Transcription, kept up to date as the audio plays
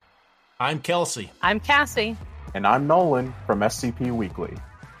I'm Kelsey. I'm Cassie. And I'm Nolan from SCP Weekly.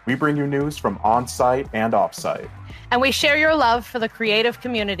 We bring you news from on-site and off-site. And we share your love for the creative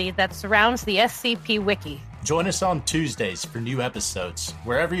community that surrounds the SCP Wiki. Join us on Tuesdays for new episodes,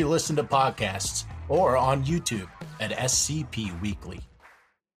 wherever you listen to podcasts, or on YouTube at SCP Weekly.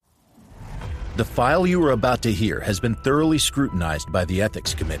 The file you are about to hear has been thoroughly scrutinized by the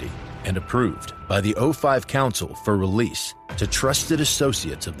Ethics Committee and approved by the O5 Council for release to trusted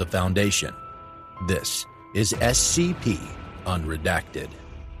associates of the Foundation. This is SCP Unredacted.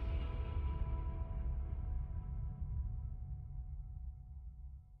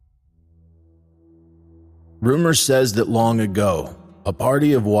 Rumor says that long ago, a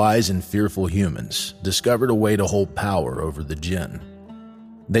party of wise and fearful humans discovered a way to hold power over the Jinn.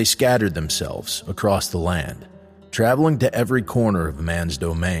 They scattered themselves across the land, traveling to every corner of man's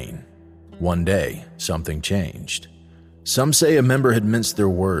domain. One day, something changed. Some say a member had minced their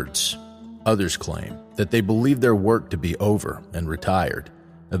words. Others claim that they believed their work to be over and retired,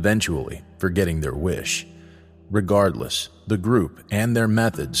 eventually forgetting their wish. Regardless, the group and their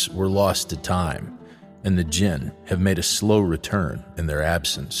methods were lost to time, and the Jinn have made a slow return in their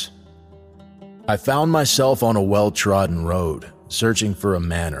absence. I found myself on a well-trodden road, searching for a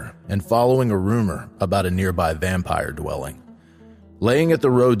manor and following a rumor about a nearby vampire dwelling. Laying at the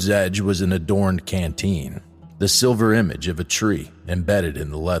road's edge was an adorned canteen, the silver image of a tree embedded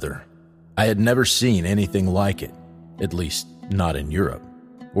in the leather. I had never seen anything like it, at least not in Europe,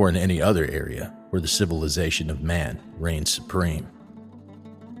 or in any other area where the civilization of man reigns supreme.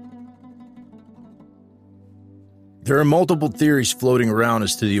 There are multiple theories floating around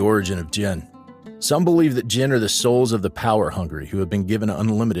as to the origin of Jinn. Some believe that Jinn are the souls of the power-hungry who have been given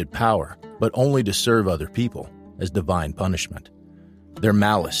unlimited power, but only to serve other people as divine punishment. Their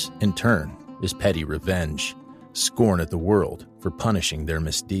malice, in turn, is petty revenge, scorn at the world for punishing their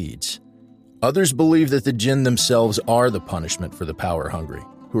misdeeds. Others believe that the Jinn themselves are the punishment for the power-hungry,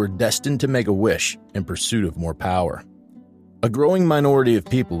 who are destined to make a wish in pursuit of more power. A growing minority of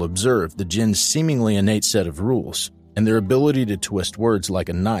people observe the Jinn's seemingly innate set of rules and their ability to twist words like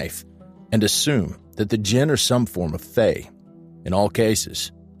a knife, and assume that the Jinn are some form of Fae. In all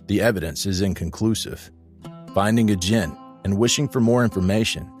cases, the evidence is inconclusive. Finding a Jinn and wishing for more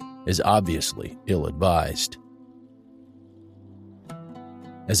information is obviously ill-advised.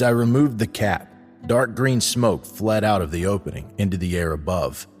 As I removed the cap, dark green smoke fled out of the opening into the air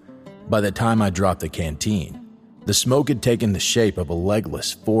above. By the time I dropped the canteen, the smoke had taken the shape of a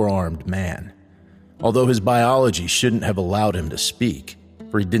legless, four-armed man. Although his biology shouldn't have allowed him to speak,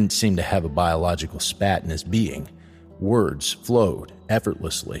 for he didn't seem to have a biological spat in his being, words flowed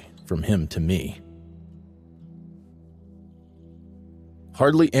effortlessly from him to me.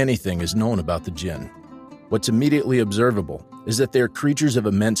 Hardly anything is known about the Jinn. What's immediately observable is that they are creatures of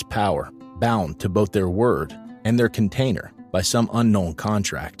immense power, bound to both their word and their container by some unknown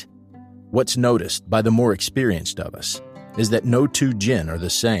contract. What's noticed by the more experienced of us is that no two Jinn are the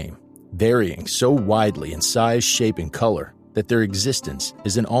same, varying so widely in size, shape, and color that their existence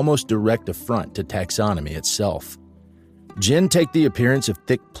is an almost direct affront to taxonomy itself. Jinn take the appearance of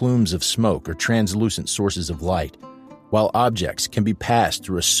thick plumes of smoke or translucent sources of light, while objects can be passed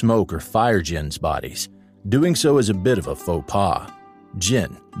through a smoke or fire Jinn's bodies. Doing so is a bit of a faux pas.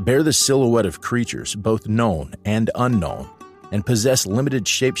 Jinn bear the silhouette of creatures both known and unknown, and possess limited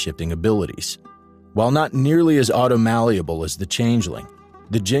shape-shifting abilities. While not nearly as auto-malleable as the Changeling,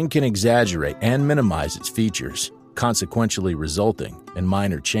 the Jinn can exaggerate and minimize its features, consequentially resulting in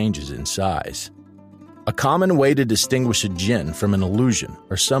minor changes in size. A common way to distinguish a Jinn from an illusion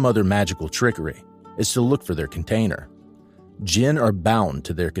or some other magical trickery is to look for their container. Jinn are bound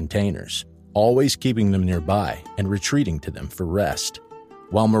to their containers, always keeping them nearby and retreating to them for rest.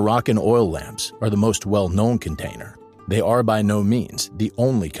 While Moroccan oil lamps are the most well-known container, they are by no means the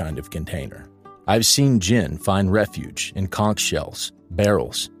only kind of container. I've seen Jinn find refuge in conch shells,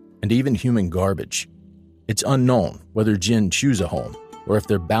 barrels, and even human garbage. It's unknown whether Jinn choose a home or if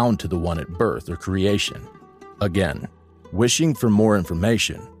they're bound to the one at birth or creation. Again, wishing for more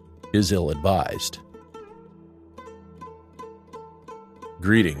information is ill-advised.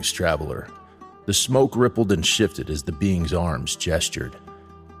 Greetings, traveler. The smoke rippled and shifted as the being's arms gestured.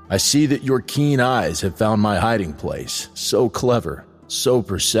 I see that your keen eyes have found my hiding place. So clever, so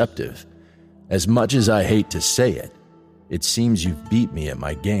perceptive. As much as I hate to say it, it seems you've beat me at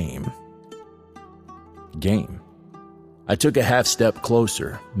my game. Game. I took a half step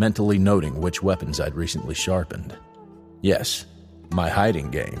closer, mentally noting which weapons I'd recently sharpened. Yes, my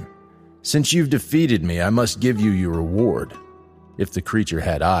hiding game. Since you've defeated me, I must give you your reward. If the creature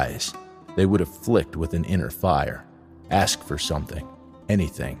had eyes, they would have flicked with an inner fire. Ask for something,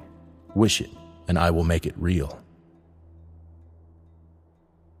 anything. Wish it, and I will make it real.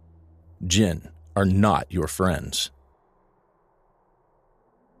 Jinn are not your friends.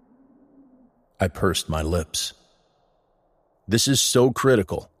 I pursed my lips. This is so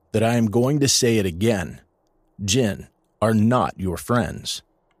critical that I am going to say it again. Jinn are not your friends.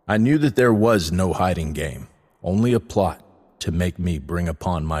 I knew that there was no hiding game, only a plot to make me bring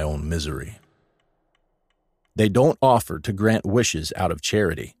upon my own misery. They don't offer to grant wishes out of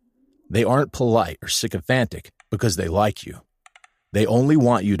charity. They aren't polite or sycophantic because they like you. They only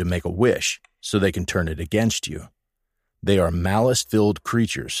want you to make a wish so they can turn it against you. They are malice-filled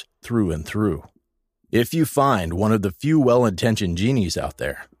creatures through and through. If you find one of the few well-intentioned genies out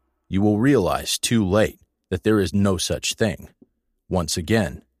there, you will realize too late that there is no such thing. Once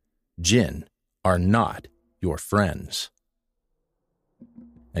again, Jinn are not your friends.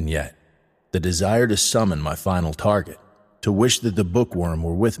 And yet, the desire to summon my final target, to wish that the bookworm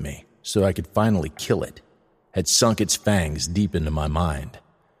were with me so I could finally kill it, had sunk its fangs deep into my mind.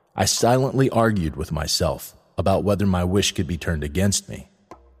 I silently argued with myself about whether my wish could be turned against me.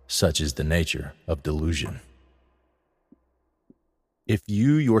 Such is the nature of delusion. If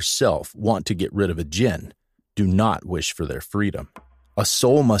you yourself want to get rid of a jinn, do not wish for their freedom. A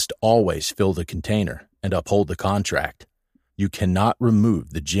soul must always fill the container and uphold the contract. You cannot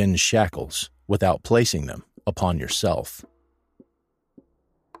remove the jinn's shackles without placing them upon yourself.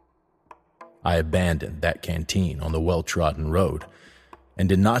 I abandoned that canteen on the well-trodden road and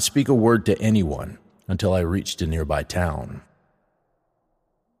did not speak a word to anyone until I reached a nearby town.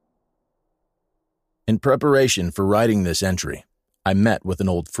 In preparation for writing this entry, I met with an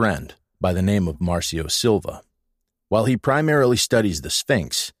old friend by the name of Marcio Silva. While he primarily studies the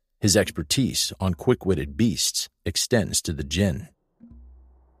Sphinx, his expertise on quick-witted beasts extends to the jinn.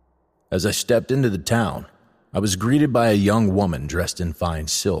 As I stepped into the town, I was greeted by a young woman dressed in fine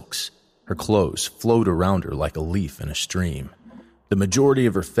silks. Her clothes flowed around her like a leaf in a stream, the majority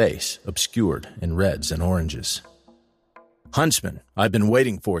of her face obscured in reds and oranges. "Huntsman, I've been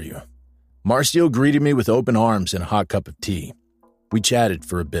waiting for you." Marcio greeted me with open arms and a hot cup of tea. We chatted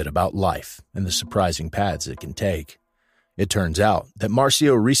for a bit about life and the surprising paths it can take. It turns out that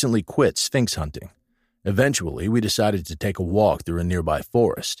Marcio recently quit Sphinx hunting. Eventually, we decided to take a walk through a nearby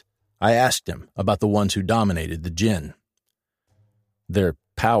forest. I asked him about the ones who dominated the jinn. Their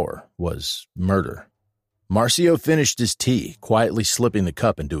power was murder. Marcio finished his tea, quietly slipping the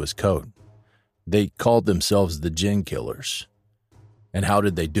cup into his coat. They called themselves the Jinn Killers. And how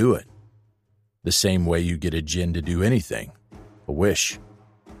did they do it? The same way you get a jinn to do anything, a wish.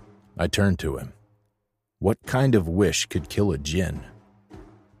 I turned to him. What kind of wish could kill a jinn?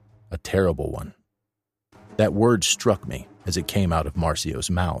 A terrible one. That word struck me as it came out of Marcio's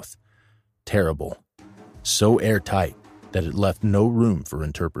mouth. Terrible. So airtight that it left no room for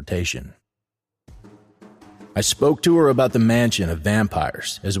interpretation. I spoke to her about the mansion of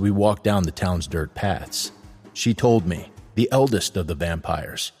vampires as we walked down the town's dirt paths. She told me the eldest of the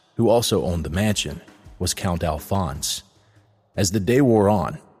vampires, who also owned the mansion, was Count Alphonse. As the day wore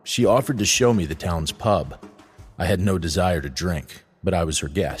on, she offered to show me the town's pub. I had no desire to drink, but I was her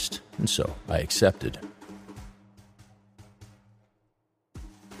guest, and so I accepted.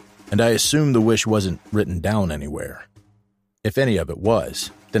 And I assumed the wish wasn't written down anywhere. If any of it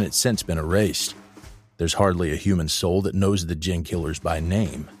was, then it's since been erased. There's hardly a human soul that knows the Jinn Killers by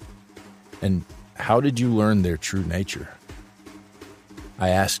name. And how did you learn their true nature? I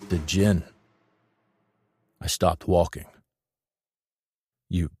asked the jinn. I stopped walking.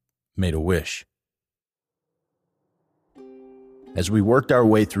 You made a wish. As we worked our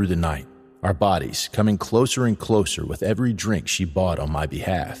way through the night, our bodies coming closer and closer with every drink she bought on my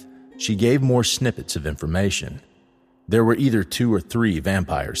behalf, she gave more snippets of information. There were either 2 or 3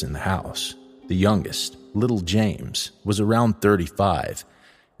 vampires in the house. The youngest, little James, was around 35,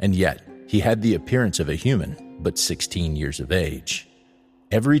 and yet he had the appearance of a human, but 16 years of age.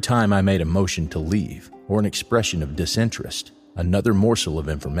 Every time I made a motion to leave or an expression of disinterest, another morsel of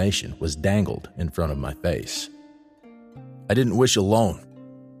information was dangled in front of my face. I didn't wish alone.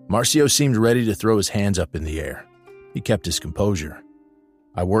 Marcio seemed ready to throw his hands up in the air. He kept his composure.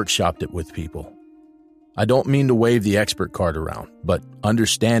 I workshopped it with people. I don't mean to wave the expert card around, but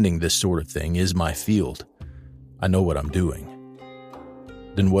understanding this sort of thing is my field. I know what I'm doing.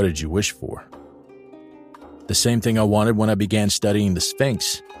 Then what did you wish for? The same thing I wanted when I began studying the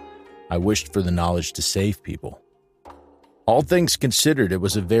Sphinx. I wished for the knowledge to save people. All things considered, it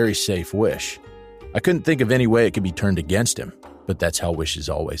was a very safe wish. I couldn't think of any way it could be turned against him, but that's how wishes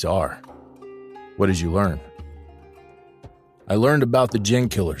always are. What did you learn? I learned about the Jinn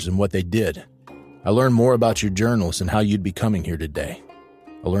Killers and what they did. I learned more about your journals and how you'd be coming here today.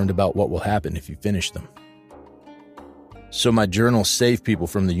 I learned about what will happen if you finish them. So my journals save people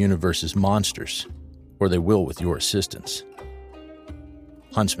from the universe's monsters, or they will with your assistance.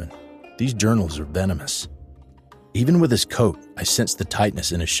 Huntsman, these journals are venomous. Even with his coat, I sensed the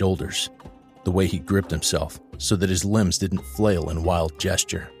tightness in his shoulders, the way he gripped himself so that his limbs didn't flail in wild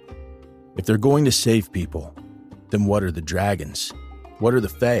gesture. If they're going to save people, then what are the dragons? What are the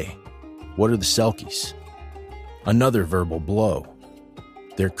Fae? What are the Selkies? Another verbal blow.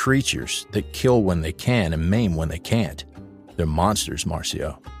 They're creatures that kill when they can and maim when they can't. They're monsters,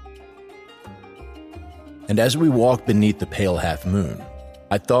 Marcio. And as we walked beneath the pale half moon,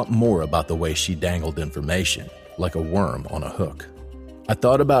 I thought more about the way she dangled information, like a worm on a hook. I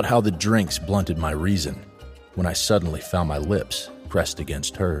thought about how the drinks blunted my reason when I suddenly found my lips pressed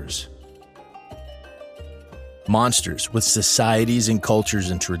against hers. Monsters with societies and cultures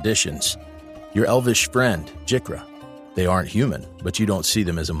and traditions. Your elvish friend, Jikra. They aren't human, but you don't see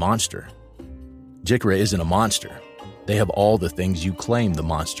them as a monster. Jikra isn't a monster. They have all the things you claim the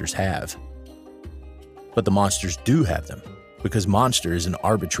monsters have. But the monsters do have them, because monster is an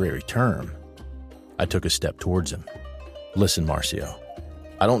arbitrary term. I took a step towards him. Listen, Marcio,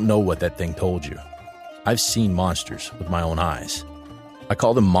 I don't know what that thing told you. I've seen monsters with my own eyes. I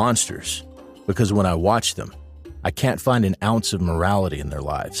call them monsters because when I watch them, I can't find an ounce of morality in their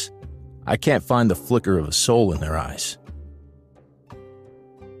lives. I can't find the flicker of a soul in their eyes.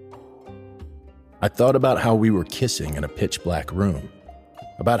 I thought about how we were kissing in a pitch-black room,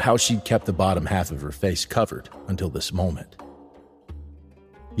 about how she'd kept the bottom half of her face covered until this moment.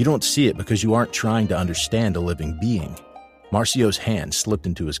 You don't see it because you aren't trying to understand a living being. Marcio's hand slipped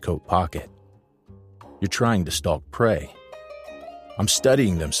into his coat pocket. You're trying to stalk prey. I'm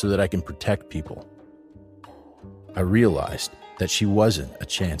studying them so that I can protect people. I realized that she wasn't a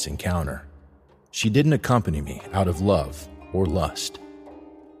chance encounter. She didn't accompany me out of love or lust.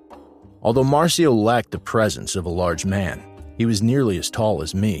 Although Marcio lacked the presence of a large man, he was nearly as tall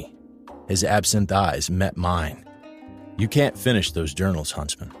as me. His absent eyes met mine. You can't finish those journals,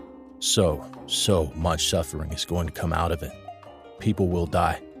 Huntsman. So much suffering is going to come out of it. People will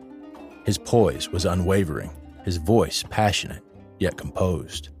die. His poise was unwavering, his voice passionate, yet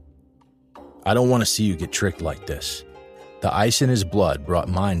composed. I don't want to see you get tricked like this. The ice in his blood brought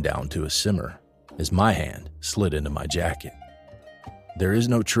mine down to a simmer as my hand slid into my jacket. There is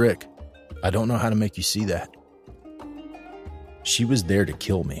no trick. I don't know how to make you see that. She was there to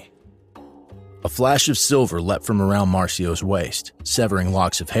kill me. A flash of silver leapt from around Marcio's waist, severing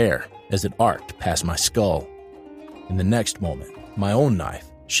locks of hair as it arced past my skull. In the next moment, my own knife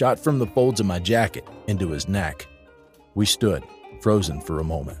shot from the folds of my jacket into his neck. We stood, frozen for a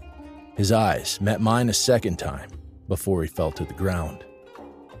moment. His eyes met mine a second time before he fell to the ground.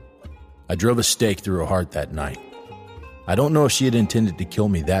 I drove a stake through her heart that night. I don't know if she had intended to kill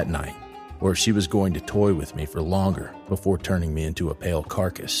me that night, or if she was going to toy with me for longer before turning me into a pale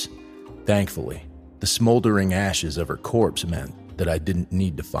carcass. Thankfully, the smoldering ashes of her corpse meant that I didn't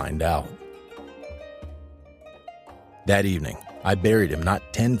need to find out. That evening, I buried him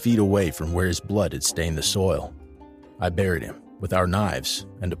not 10 feet away from where his blood had stained the soil. I buried him with our knives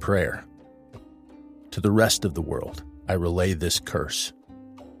and a prayer. To the rest of the world, I relay this curse.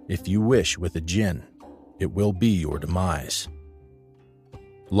 If you wish with a djinn, it will be your demise.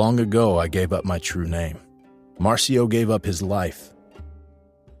 Long ago, I gave up my true name. Marcio gave up his life.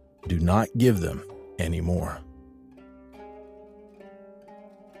 Do not give them any more.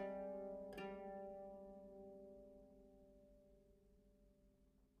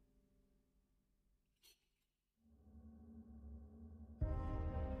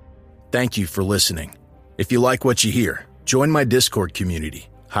 Thank you for listening. If you like what you hear, join my Discord community,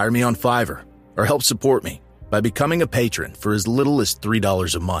 hire me on Fiverr, or help support me by becoming a patron for as little as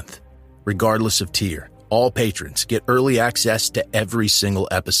 $3 a month. Regardless of tier, all patrons get early access to every single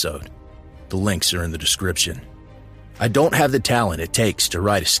episode. The links are in the description. I don't have the talent it takes to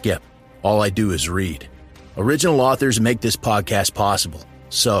write a skip. All I do is read. Original authors make this podcast possible,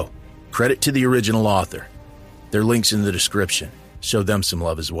 so credit to the original author. Their link's in the description. Show them some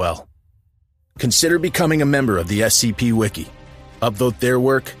love as well. Consider becoming a member of the SCP Wiki. Upvote their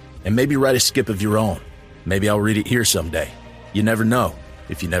work, and maybe write a skip of your own. Maybe I'll read it here someday. You never know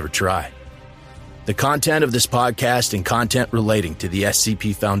if you never try. The content of this podcast and content relating to the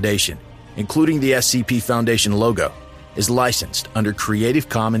SCP Foundation, including the SCP Foundation logo, is licensed under Creative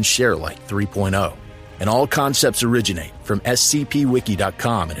Commons Sharealike 3.0, and all concepts originate from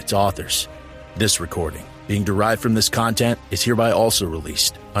scpwiki.com and its authors. This recording, being derived from this content, is hereby also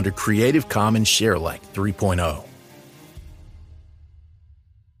released under Creative Commons Sharealike 3.0.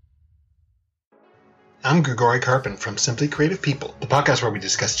 I'm Grigori Karpin from Simply Creative People, the podcast where we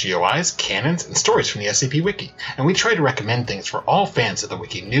discuss GOIs, canons, and stories from the SCP Wiki, and we try to recommend things for all fans of the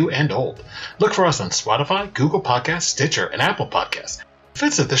Wiki, new and old. Look for us on Spotify, Google Podcasts, Stitcher, and Apple Podcasts.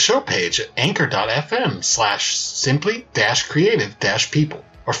 Visit the show page at anchor.fm/simply-creative-people,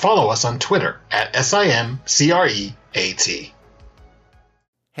 or follow us on Twitter at SIMCREAT.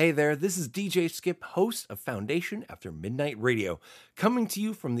 Hey there, this is DJ Skip, host of Foundation After Midnight Radio, coming to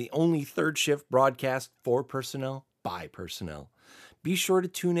you from the only third shift broadcast for personnel, by personnel. Be sure to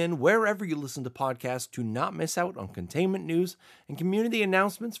tune in wherever you listen to podcasts to not miss out on containment news and community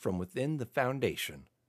announcements from within the Foundation.